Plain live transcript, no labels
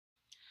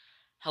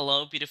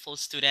Hello, beautiful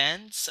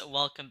students.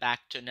 Welcome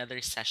back to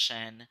another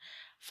session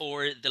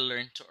for the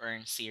Learn to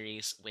Earn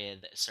series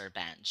with Sir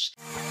Benj.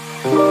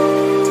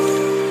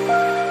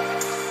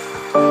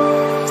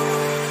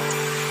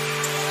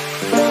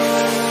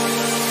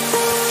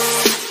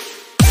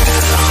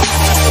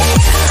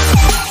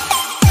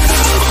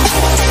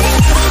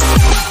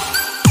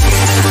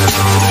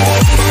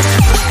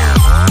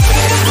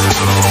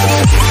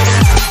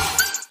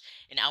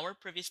 In our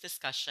previous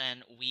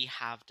discussion, we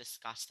have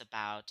discussed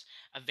about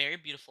a very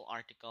beautiful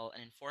article,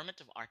 an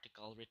informative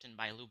article written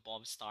by Lou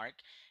Bob Stark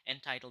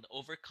entitled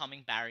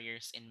Overcoming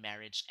Barriers in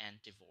Marriage and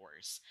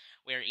Divorce,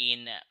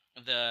 wherein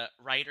the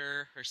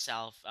writer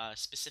herself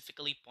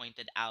specifically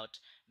pointed out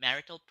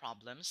marital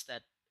problems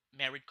that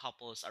married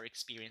couples are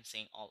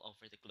experiencing all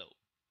over the globe.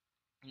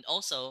 And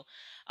also,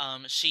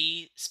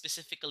 she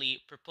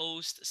specifically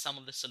proposed some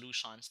of the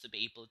solutions to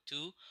be able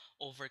to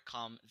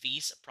overcome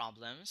these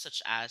problems,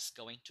 such as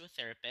going to a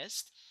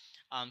therapist,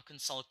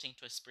 consulting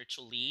to a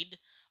spiritual lead,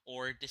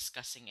 or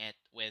discussing it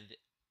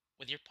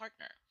with your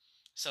partner.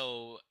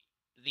 So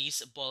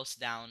these boils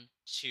down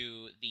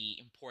to the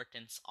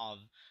importance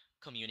of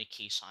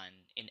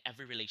communication in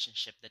every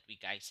relationship that we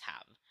guys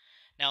have.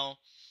 Now,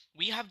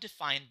 we have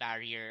defined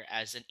barrier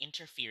as an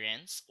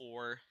interference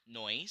or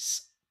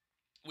noise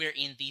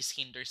wherein these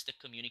hinders the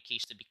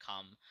communication to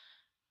become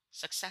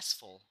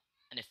successful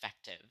and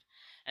effective.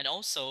 And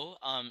also,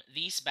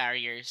 these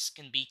barriers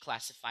can be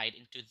classified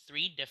into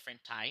three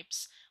different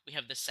types. We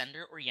have the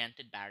sender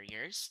oriented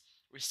barriers,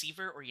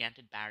 receiver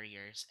oriented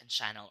barriers, and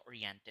channel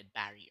oriented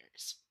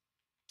barriers.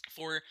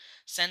 For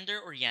sender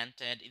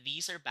oriented,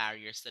 these are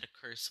barriers that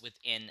occurs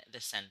within the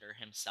sender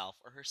himself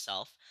or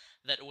herself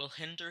that will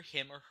hinder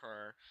him or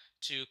her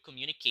to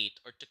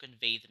communicate or to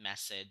convey the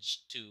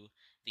message to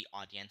the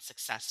audience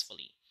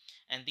successfully.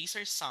 And these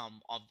are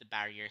some of the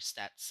barriers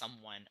that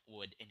someone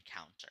would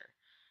encounter.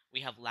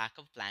 We have lack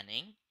of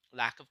planning,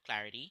 lack of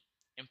clarity,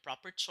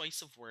 improper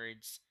choice of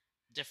words,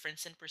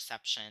 difference in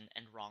perception,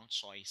 and wrong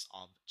choice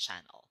of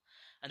channel.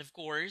 And of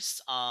course,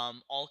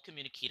 all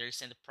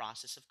communicators in the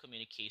process of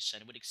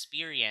communication would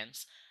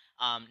experience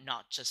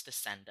not just the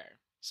sender.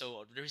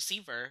 So the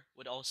receiver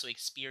would also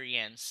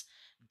experience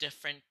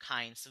different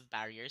kinds of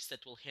barriers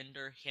that will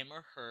hinder him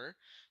or her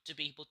to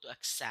be able to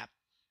accept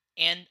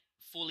and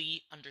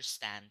fully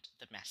understand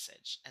the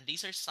message. And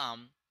these are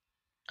some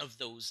of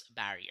those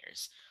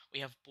barriers. We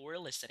have poor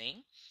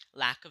listening,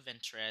 lack of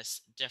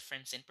interest,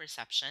 difference in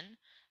perception,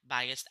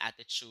 biased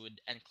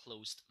attitude, and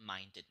closed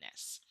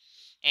mindedness.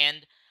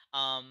 And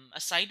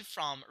aside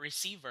from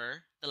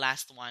receiver, the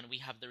last one, we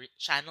have the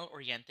channel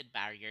oriented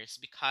barriers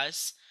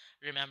because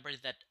remember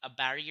that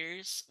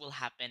barriers will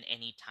happen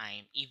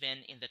anytime,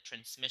 even in the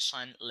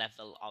transmission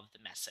level of the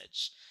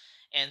message.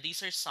 And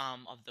these are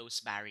some of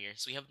those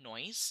barriers. We have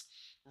noise,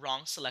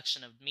 wrong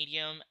selection of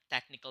medium,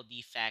 technical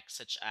defects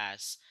such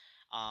as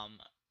um,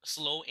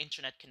 slow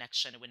internet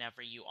connection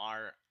whenever you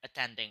are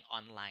attending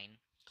online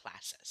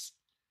classes.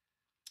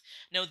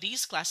 Now,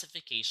 these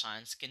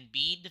classifications can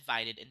be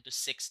divided into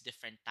six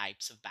different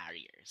types of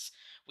barriers.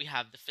 We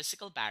have the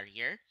physical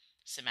barrier,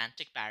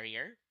 semantic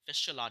barrier,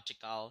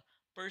 physiological,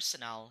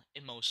 personal,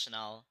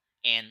 emotional,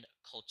 and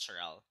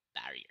cultural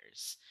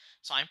barriers.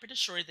 So I'm pretty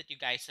sure that you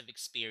guys have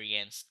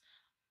experienced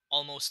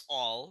almost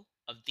all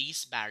of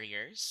these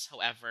barriers.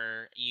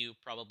 However, you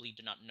probably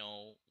do not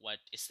know what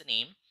is the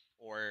name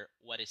or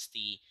what is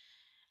the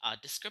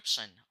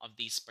description of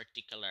these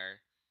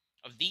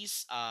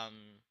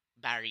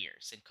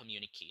barriers in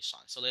communication.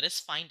 So let us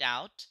find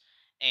out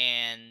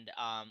and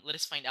let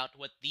us find out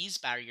what these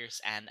barriers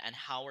and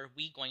how are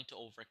we going to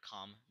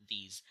overcome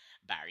these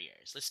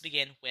barriers. Let's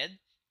begin with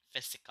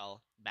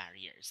physical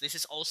barriers. This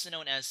is also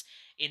known as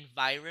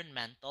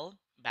environmental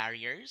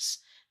barriers.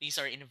 These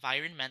are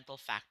environmental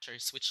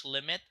factors which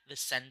limit the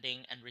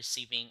sending and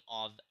receiving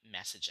of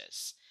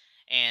messages.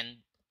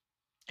 And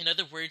in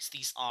other words,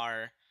 these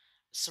are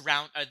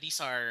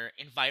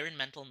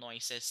environmental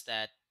noises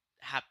that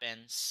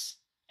happens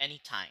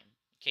anytime,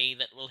 okay,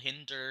 that will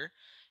hinder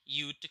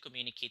you to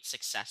communicate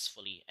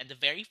successfully. And the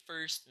very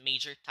first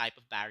major type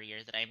of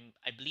barrier that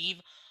I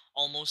believe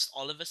almost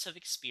all of us have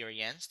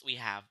experienced, we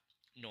have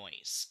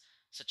noise,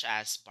 such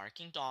as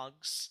barking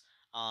dogs.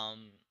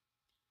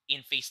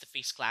 In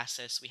face-to-face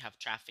classes, we have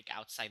traffic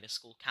outside the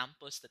school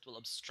campus that will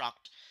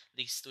obstruct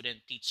the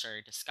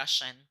student-teacher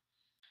discussion.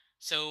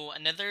 So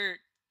another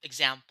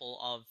example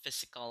of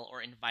physical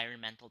or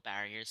environmental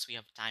barriers, we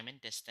have time and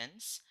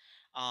distance.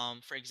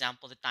 For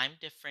example, the time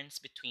difference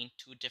between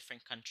two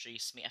different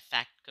countries may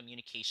affect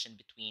communication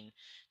between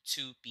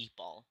two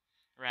people,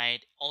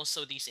 right?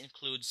 Also, these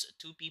includes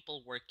two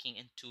people working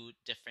in two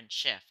different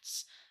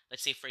shifts.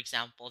 Let's say, for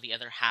example, the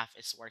other half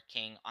is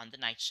working on the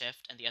night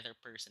shift and the other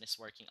person is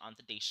working on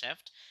the day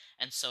shift.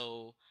 And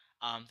so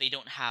they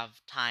don't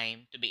have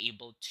time to be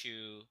able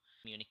to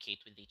communicate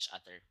with each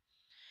other.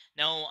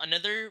 Now,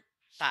 another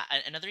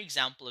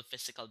example of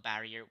physical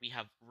barrier, we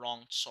have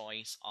wrong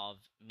choice of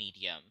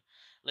medium.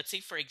 Let's say,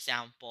 for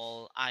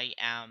example, I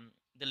am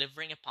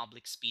delivering a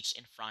public speech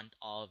in front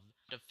of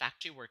the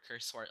factory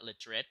workers who are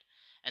illiterate,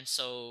 and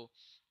so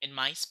in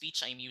my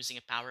speech, I'm using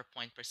a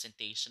PowerPoint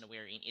presentation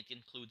wherein it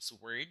includes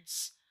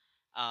words.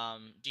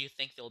 Do you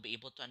think they'll be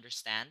able to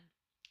understand?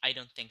 I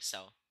don't think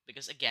so.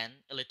 Because again,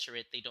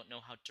 illiterate, they don't know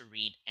how to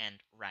read and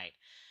write.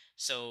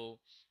 So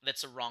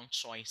that's a wrong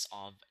choice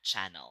of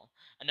channel.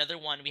 Another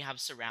one, we have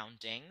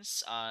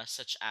surroundings,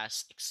 such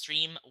as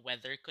extreme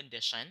weather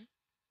condition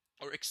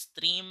or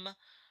extreme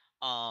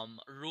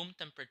room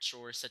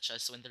temperature, such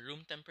as when the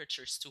room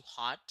temperature is too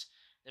hot,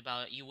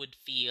 about you would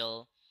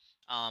feel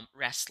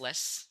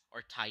restless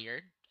or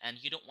tired,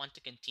 and you don't want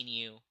to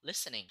continue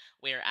listening.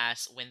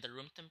 Whereas when the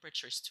room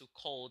temperature is too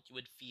cold, you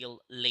would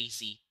feel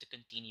lazy to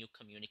continue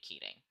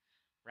communicating.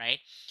 Right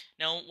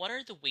now, what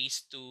are the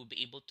ways to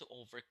be able to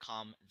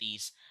overcome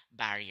these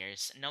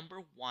barriers? Number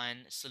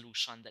one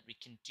solution that we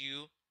can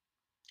do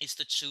is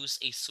to choose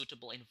a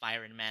suitable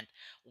environment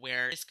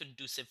where it's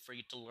conducive for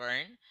you to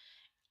learn,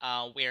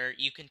 where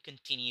you can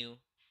continue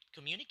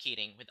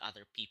communicating with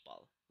other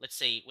people. Let's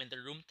say when the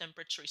room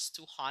temperature is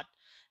too hot,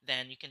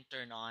 then you can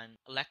turn on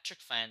electric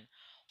fan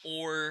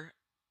or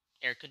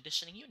air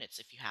conditioning units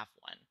if you have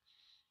one.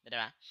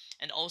 Diba?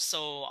 And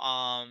also,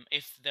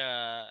 if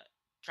the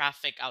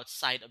traffic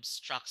outside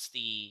obstructs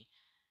the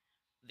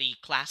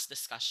class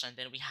discussion,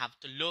 then we have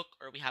to look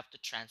or we have to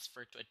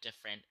transfer to a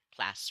different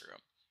classroom.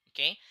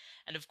 Okay.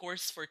 And of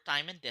course, for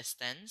time and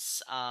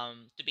distance,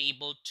 to be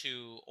able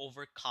to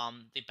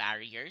overcome the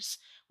barriers,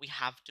 we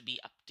have to be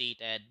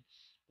updated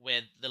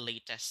with the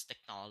latest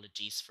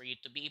technologies for you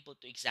to be able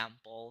to,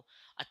 example,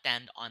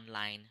 attend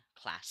online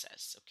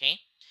classes. Okay.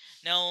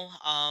 Now,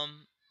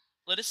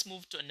 let us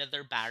move to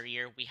another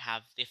barrier. We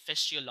have the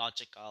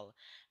physiological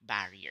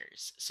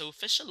barriers. So,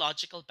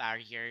 physiological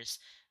barriers,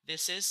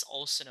 this is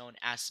also known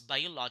as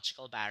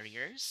biological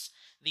barriers.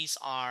 These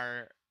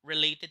are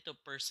related to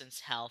a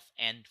person's health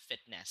and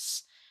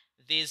fitness.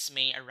 These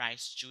may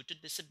arise due to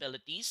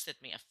disabilities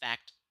that may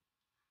affect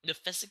the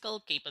physical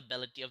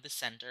capability of the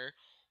sender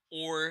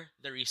or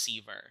the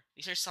receiver.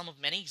 These are some of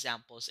many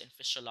examples in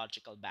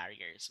physiological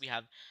barriers. We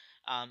have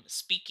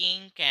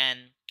speaking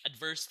can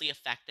adversely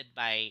affected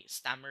by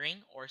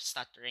stammering or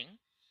stuttering.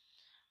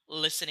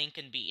 Listening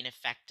can be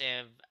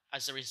ineffective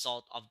as a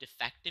result of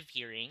defective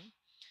hearing,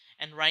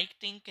 and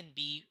writing can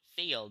be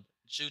failed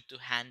due to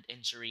hand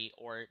injury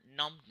or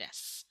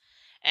numbness.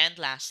 And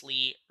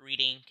lastly,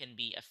 reading can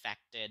be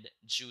affected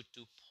due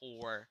to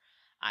poor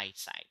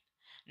eyesight.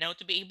 Now,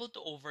 to be able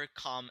to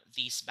overcome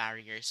these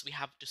barriers, we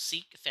have to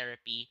seek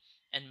therapy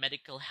and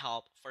medical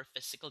help for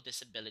physical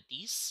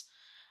disabilities.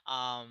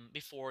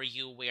 Before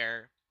you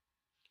wear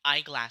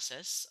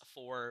eyeglasses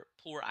for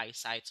poor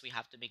eyesight, we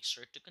have to make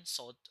sure to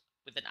consult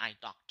with an eye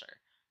doctor.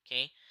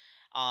 Okay,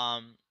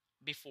 um,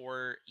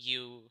 before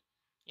you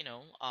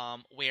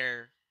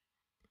wear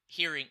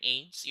hearing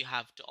aids, you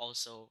have to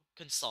also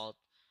consult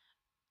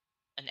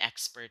an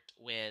expert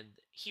with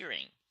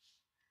hearing.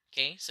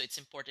 Okay, so it's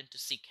important to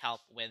seek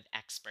help with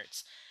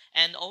experts.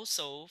 And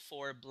also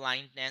for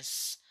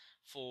blindness,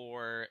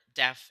 for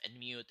deaf and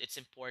mute, it's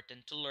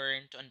important to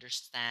learn to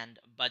understand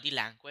body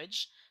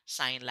language,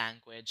 sign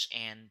language,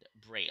 and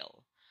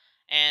braille.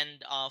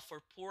 And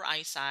for poor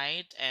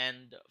eyesight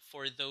and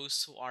for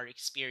those who are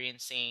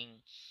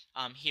experiencing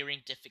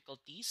hearing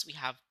difficulties, we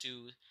have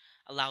to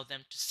allow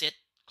them to sit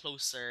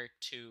closer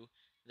to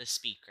the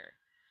speaker.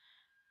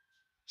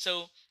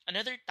 So,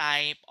 another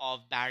type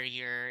of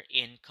barrier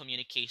in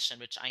communication,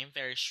 which I am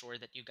very sure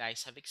that you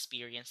guys have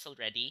experienced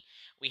already,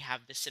 we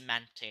have the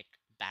semantic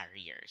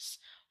barriers.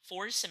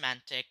 For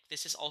semantic,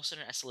 this is also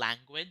known as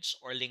language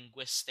or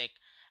linguistic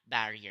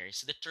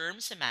barriers. The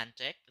term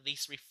semantic,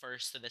 this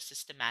refers to the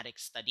systematic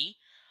study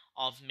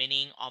of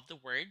meaning of the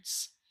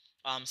words.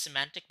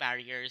 Semantic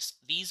barriers,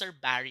 these are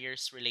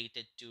barriers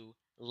related to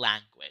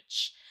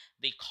language.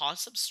 They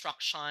cause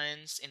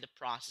obstructions in the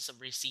process of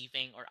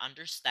receiving or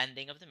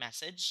understanding of the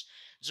message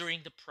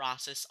during the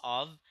process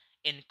of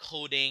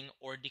encoding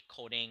or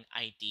decoding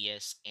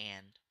ideas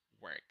and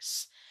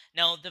works.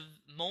 Now, the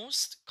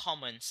most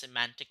common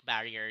semantic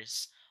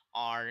barriers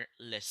are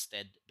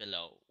listed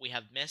below. We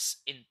have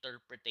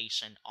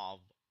misinterpretation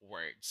of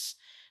words.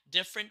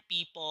 Different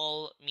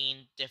people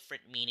mean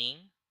different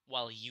meaning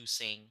while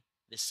using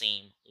the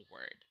same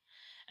word.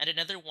 And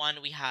another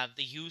one, we have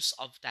the use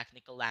of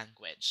technical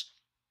language.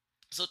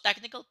 So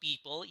technical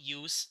people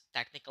use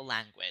technical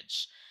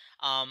language.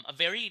 A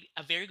very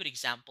good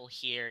example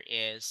here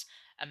is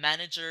a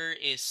manager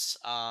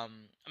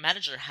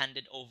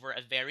handed over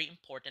a very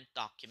important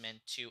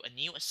document to a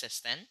new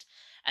assistant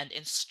and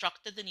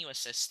instructed the new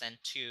assistant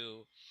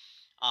to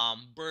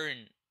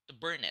burn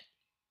it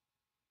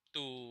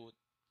to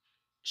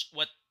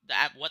what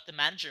the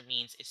manager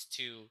means is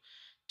to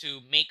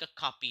make a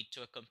copy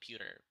to a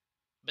computer.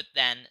 But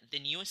then the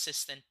new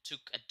assistant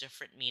took a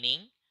different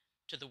meaning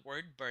to the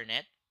word burn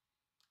it,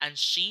 and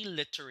she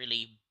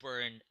literally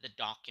burned the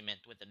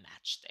document with a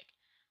matchstick,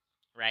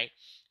 right?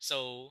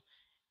 So,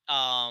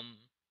 um,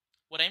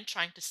 what I'm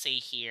trying to say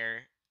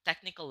here,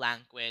 technical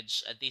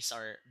language, these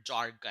are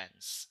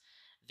jargons.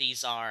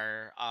 These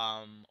are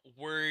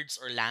words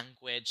or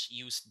language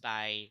used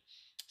by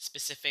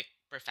specific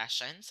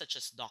professions such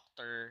as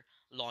doctor,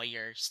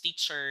 lawyers,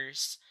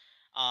 teachers,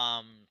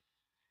 um,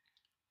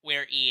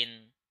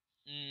 wherein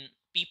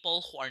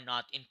people who are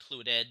not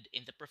included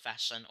in the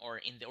profession or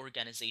in the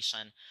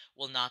organization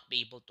will not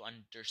be able to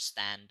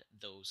understand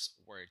those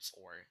words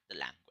or the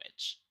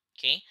language.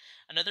 Okay.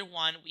 Another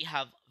one, we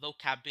have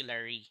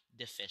vocabulary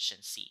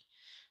deficiency.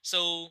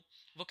 So,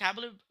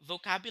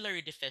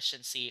 vocabulary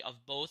deficiency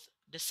of both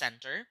the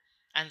sender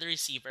and the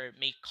receiver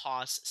may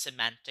cause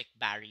semantic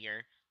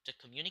barrier to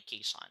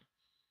communication.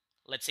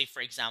 Let's say,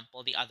 for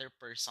example, the other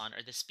person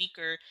or the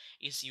speaker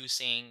is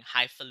using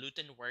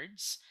highfalutin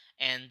words,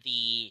 and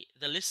the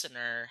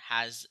listener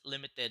has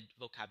limited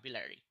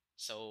vocabulary,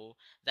 so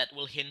that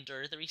will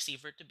hinder the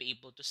receiver to be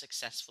able to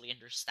successfully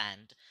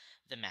understand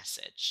the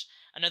message.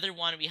 Another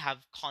one, we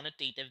have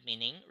connotative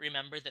meaning.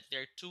 Remember that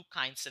there are two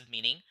kinds of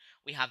meaning.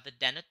 We have the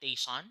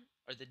denotation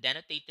or the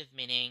denotative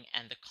meaning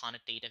and the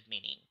connotative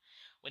meaning.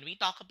 When we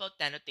talk about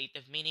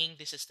denotative meaning,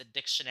 this is the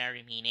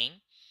dictionary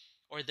meaning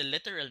or the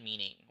literal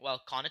meaning.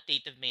 Well,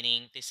 connotative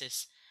meaning, this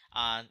is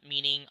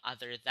meaning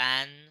other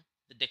than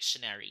the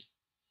dictionary.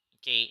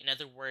 Okay, in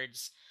other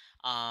words,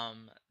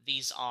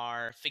 these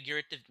are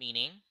figurative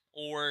meaning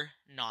or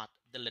not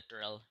the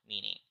literal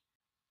meaning.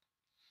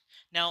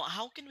 Now,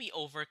 how can we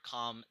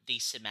overcome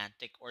these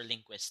semantic or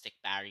linguistic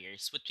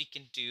barriers? What we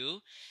can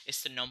do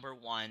is to number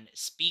one,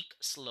 speak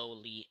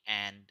slowly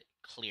and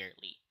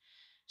clearly.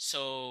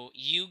 So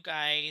you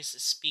guys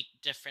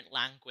speak different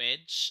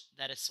language.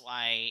 That is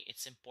why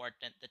it's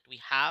important that we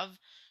have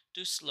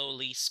to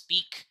slowly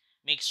speak.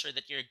 Make sure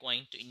that you're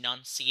going to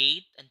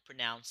enunciate and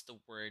pronounce the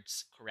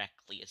words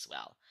correctly as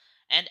well.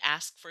 And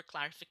ask for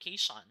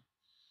clarification.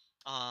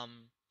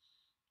 Um,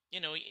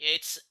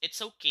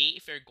 it's okay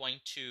if you're going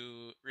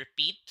to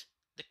repeat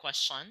the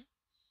question.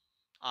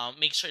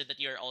 Make sure that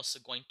you're also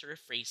going to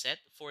rephrase it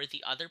for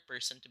the other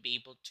person to be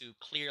able to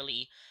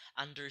clearly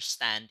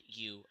understand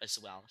you as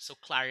well. So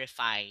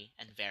clarify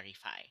and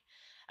verify.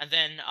 And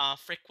then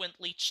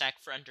frequently check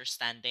for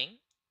understanding.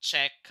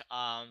 Check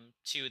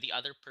to the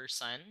other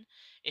person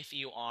if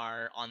you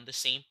are on the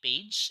same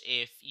page,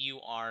 if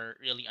you are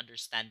really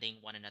understanding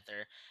one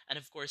another. And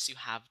of course, you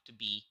have to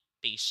be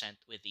patient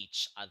with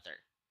each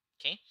other.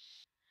 Okay?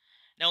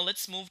 Now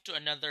let's move to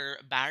another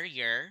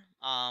barrier,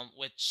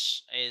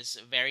 which is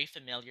very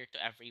familiar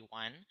to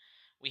everyone.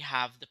 We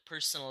have the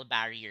personal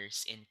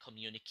barriers in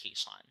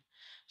communication.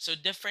 So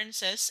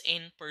differences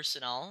in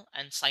personal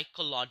and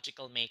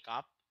psychological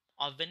makeup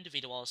of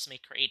individuals may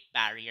create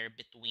barrier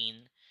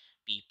between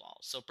people.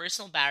 So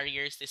personal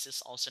barriers, this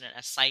is also known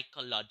as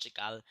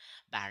psychological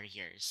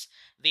barriers.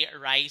 They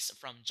arise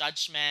from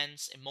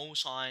judgments,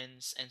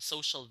 emotions, and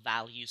social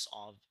values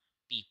of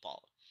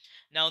people.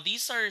 Now,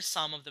 these are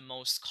some of the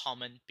most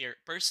common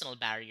personal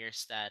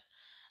barriers that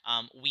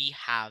we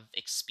have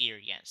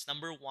experienced.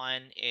 Number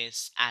one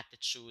is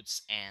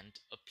attitudes and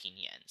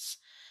opinions.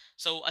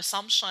 So,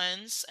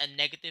 assumptions and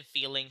negative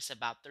feelings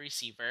about the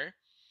receiver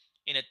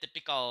in a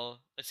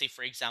typical, let's say,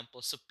 for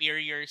example,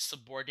 superior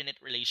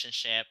subordinate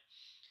relationship,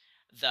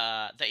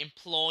 the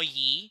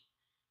employee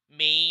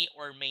may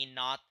or may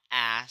not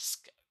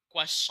ask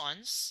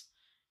questions,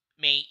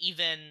 may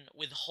even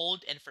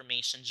withhold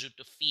information due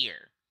to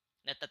fear.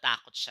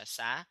 Natatakot siya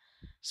sa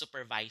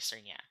supervisor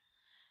niya.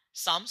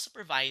 Some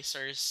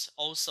supervisors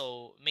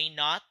also may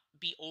not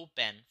be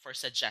open for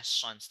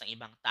suggestions ng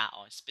ibang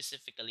tao,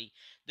 specifically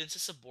dun sa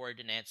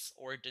subordinates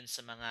or dun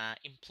sa mga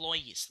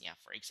employees niya,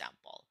 for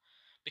example,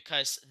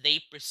 because they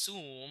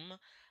presume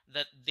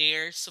that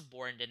their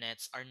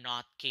subordinates are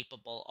not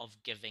capable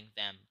of giving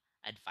them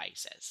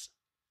advices.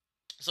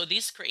 So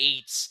this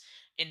creates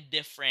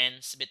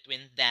indifference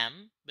between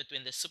them,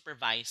 between the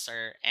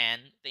supervisor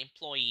and the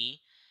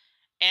employee,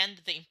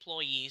 and the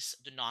employees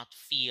do not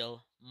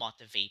feel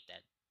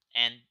motivated.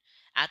 And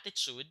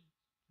attitude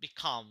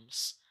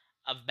becomes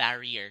a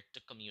barrier to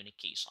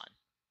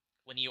communication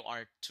when you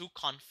are too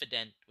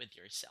confident with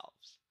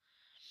yourselves.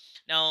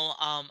 Now,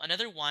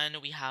 another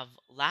one, we have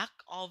lack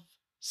of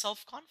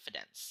self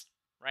confidence,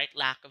 right?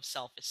 Lack of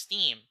self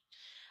esteem,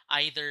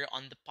 either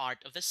on the part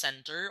of the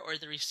sender or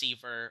the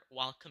receiver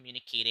while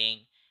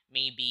communicating,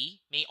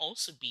 may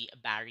also be a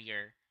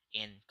barrier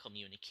in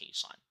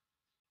communication.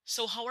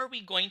 So how are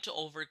we going to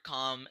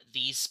overcome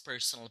these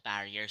personal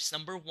barriers?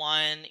 Number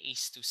one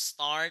is to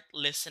start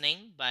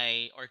listening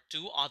by or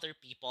to other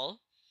people,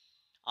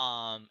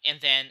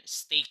 and then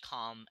stay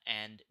calm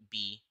and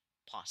be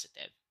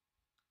positive.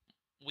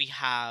 We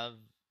have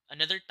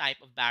another type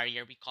of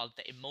barrier we call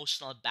the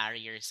emotional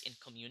barriers in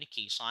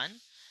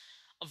communication.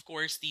 Of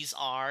course, these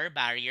are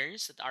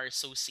barriers that are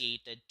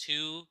associated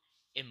to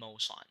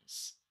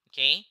emotions,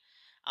 okay?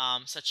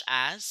 Such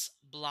as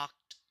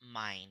blocked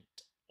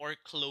mind or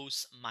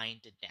close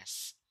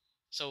mindedness.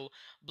 So,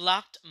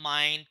 blocked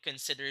mind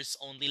considers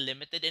only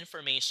limited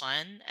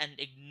information and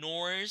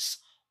ignores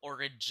or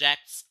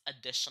rejects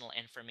additional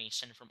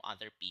information from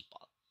other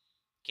people,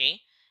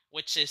 okay?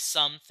 Which is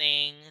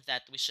something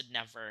that we should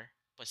never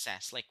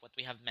possess, like what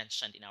we have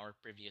mentioned in our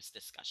previous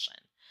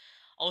discussion.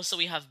 Also,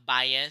 we have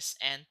bias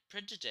and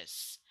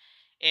prejudice.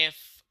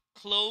 If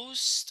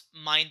Closed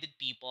minded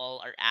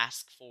people are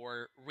asked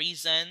for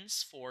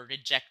reasons for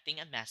rejecting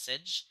a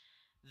message.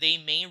 They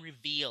may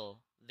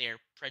reveal their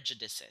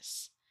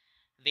prejudices.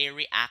 They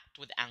react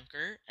with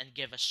anger and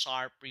give a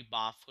sharp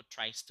rebuff who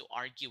tries to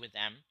argue with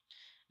them.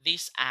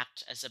 These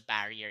act as a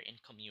barrier in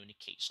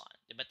communication.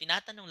 Diba?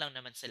 Tinatanong lang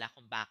naman sila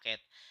kung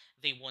bakit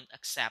they won't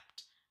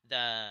accept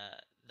the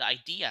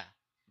idea.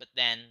 But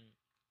then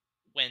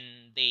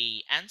when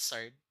they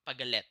answered,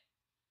 pagalit,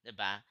 'di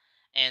ba?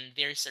 And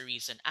there's a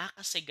reason,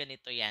 kasi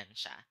ganito yan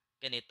siya.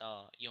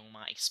 Ganito yung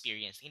mga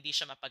experience. Hindi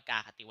siya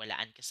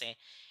mapagkakatiwalaan kasi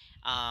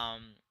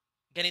um,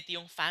 ganito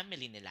yung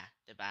family nila,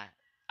 'di ba?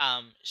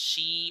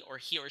 She or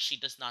he or she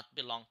does not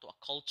belong to a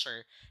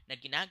culture na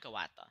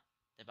ginagawa to,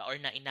 'di ba? Or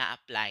na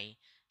ina-apply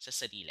sa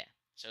sarili.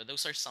 So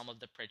those are some of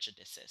the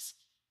prejudices.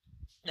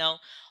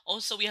 Now,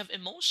 also we have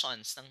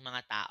emotions ng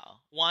mga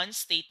tao. One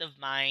state of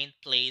mind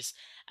plays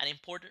an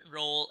important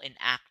role in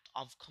act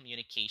of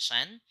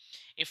communication.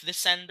 If the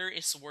sender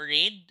is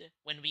worried,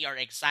 when we are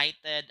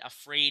excited,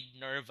 afraid,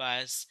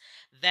 nervous,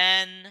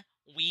 then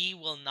we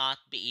will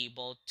not be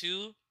able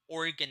to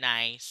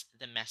organize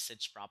the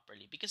message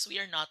properly because we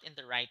are not in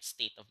the right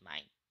state of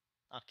mind.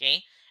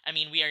 Okay? I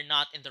mean, we are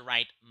not in the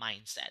right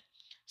mindset.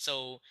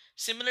 So,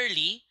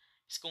 similarly,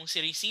 kung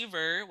si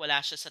receiver,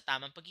 wala siya sa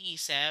tamang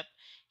pag-iisip,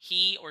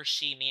 he or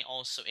she may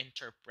also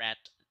misinterpret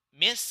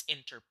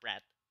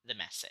the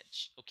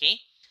message.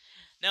 Okay?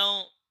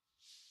 Now,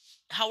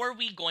 how are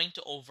we going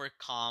to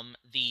overcome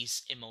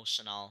these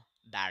emotional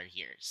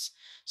barriers?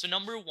 So,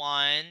 number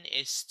one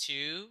is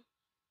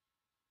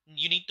you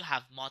need to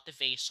have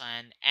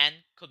motivation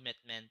and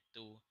commitment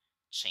to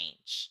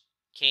change.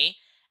 Okay?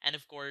 And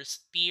of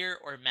course, peer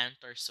or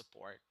mentor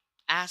support.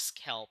 Ask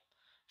help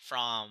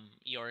from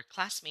your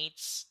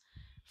classmates,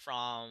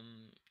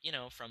 from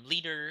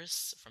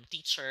leaders, from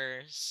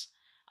teachers,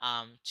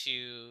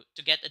 to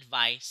get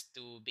advice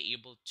to be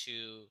able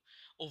to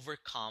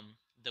overcome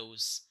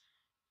those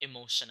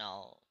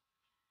emotional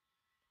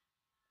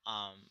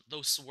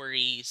those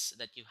worries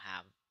that you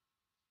have.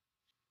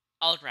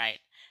 All right.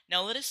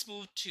 Now let us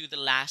move to the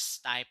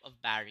last type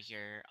of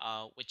barrier,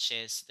 which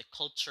is the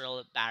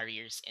cultural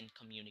barriers in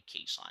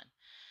communication.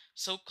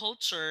 So,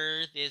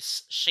 culture,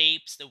 this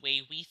shapes the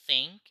way we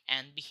think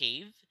and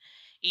behave.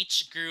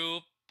 Each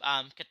group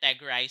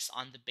categorized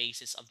on the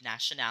basis of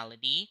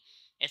nationality,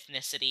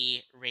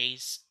 ethnicity,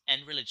 race,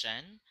 and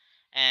religion.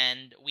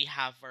 And we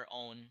have our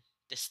own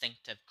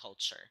distinctive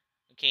culture.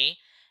 Okay?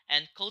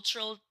 And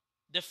cultural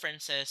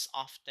differences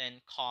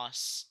often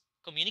cause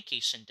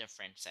communication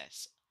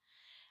differences.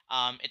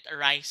 It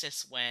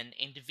arises when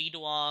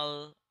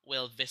individual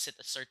will visit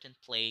a certain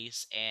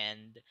place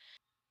and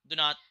do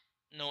not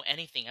know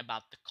anything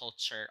about the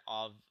culture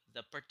of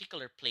the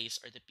particular place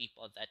or the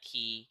people that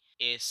he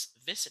is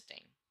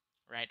visiting,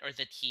 right? Or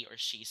that he or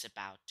she is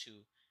about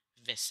to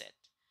visit.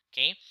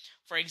 Okay.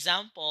 For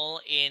example,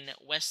 in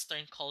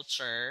Western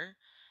culture,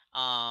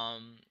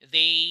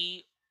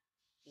 they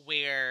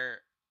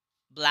wear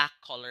black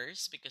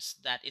colors because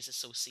that is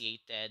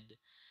associated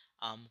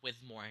with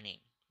mourning.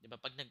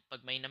 Diba?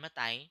 Pag may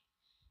namatay,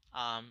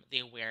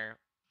 they wear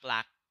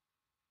black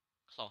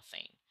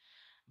clothing.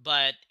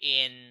 But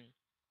in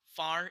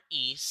Far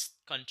East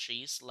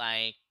countries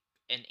like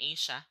in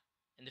Asia,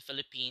 in the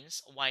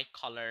Philippines, white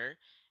color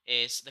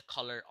is the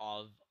color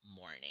of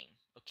mourning.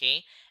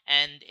 Okay?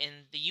 And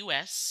in the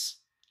US,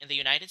 in the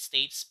United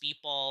States,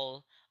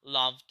 people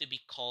love to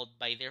be called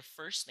by their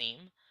first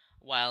name,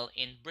 while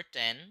in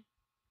Britain,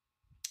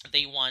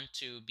 they want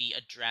to be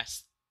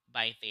addressed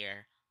by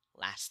their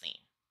last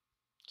name.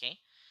 Okay?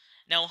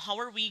 Now, how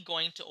are we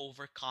going to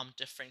overcome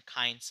different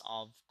kinds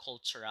of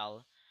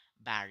cultural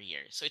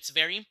barriers? So, it's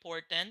very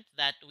important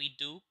that we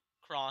do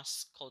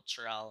cross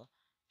cultural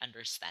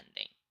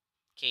understanding.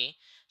 Okay,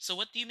 so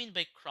what do you mean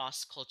by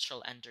cross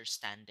cultural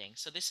understanding?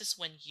 So, this is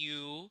when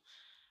you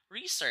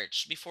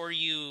research before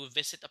you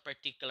visit a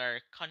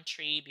particular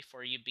country,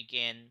 before you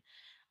begin,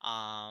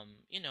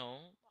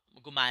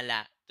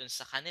 gumala dun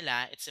sa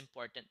kanila. It's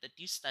important that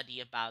you study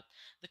about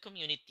the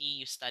community,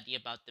 you study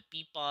about the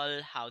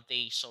people, how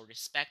they show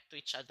respect to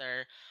each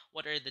other,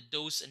 what are the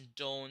do's and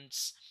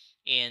don'ts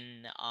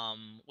in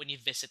when you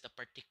visit a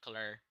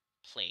particular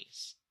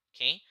place.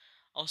 Okay.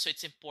 Also,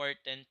 it's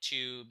important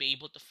to be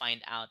able to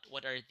find out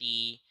what are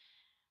the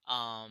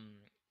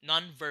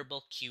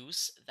non-verbal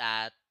cues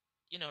that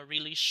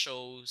really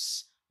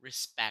shows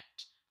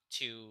respect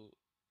to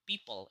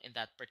people in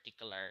that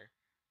particular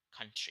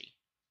country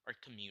or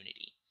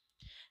community.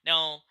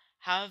 Now,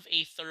 have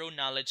a thorough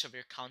knowledge of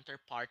your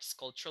counterpart's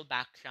cultural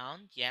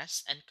background,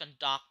 yes, and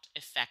conduct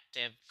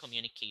effective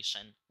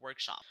communication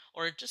workshop.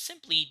 Or just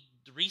simply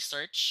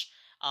research.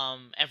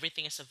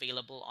 Everything is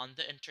available on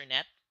the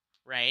internet,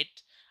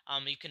 right?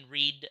 You can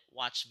read,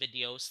 watch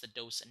videos, the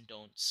do's and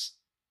don'ts,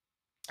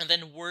 and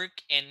then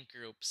work in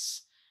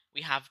groups.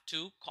 We have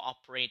to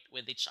cooperate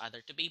with each other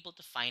to be able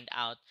to find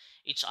out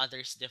each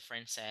other's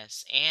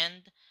differences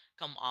and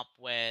come up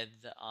with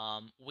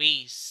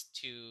ways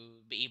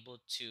to be able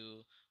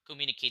to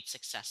communicate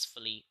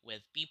successfully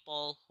with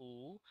people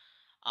who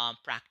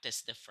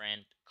practice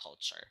different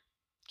culture.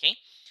 Okay,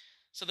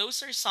 so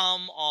those are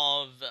some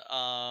of,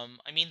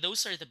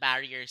 those are the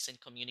barriers in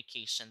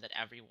communication that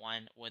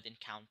everyone would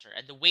encounter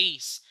and the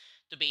ways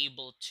to be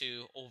able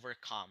to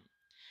overcome.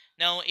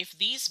 Now, if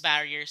these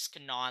barriers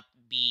cannot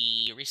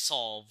be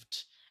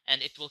resolved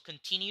and it will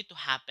continue to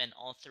happen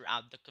all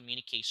throughout the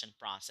communication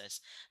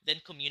process,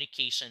 then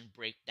communication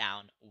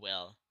breakdown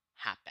will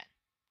happen.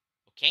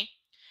 Okay?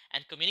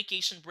 And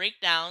communication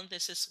breakdown,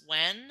 this is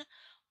when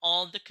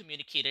all the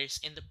communicators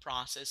in the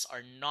process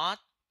are not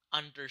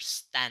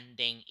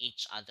understanding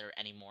each other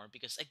anymore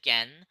because,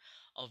 again,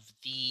 of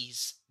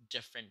these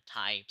different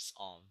types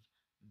of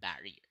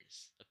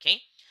barriers.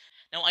 Okay?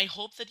 Now, I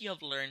hope that you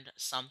have learned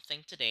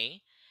something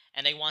today,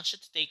 and I want you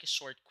to take a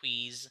short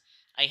quiz.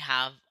 I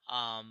have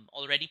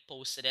already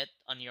posted it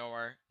on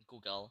your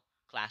Google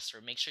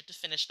Classroom. Make sure to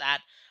finish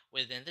that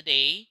within the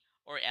day,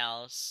 or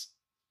else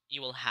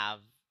you will have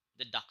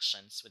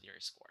deductions with your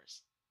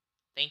scores.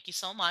 Thank you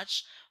so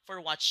much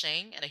for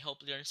watching, and I hope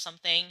you learned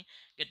something.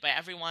 Goodbye,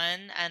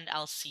 everyone, and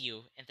I'll see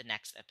you in the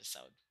next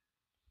episode.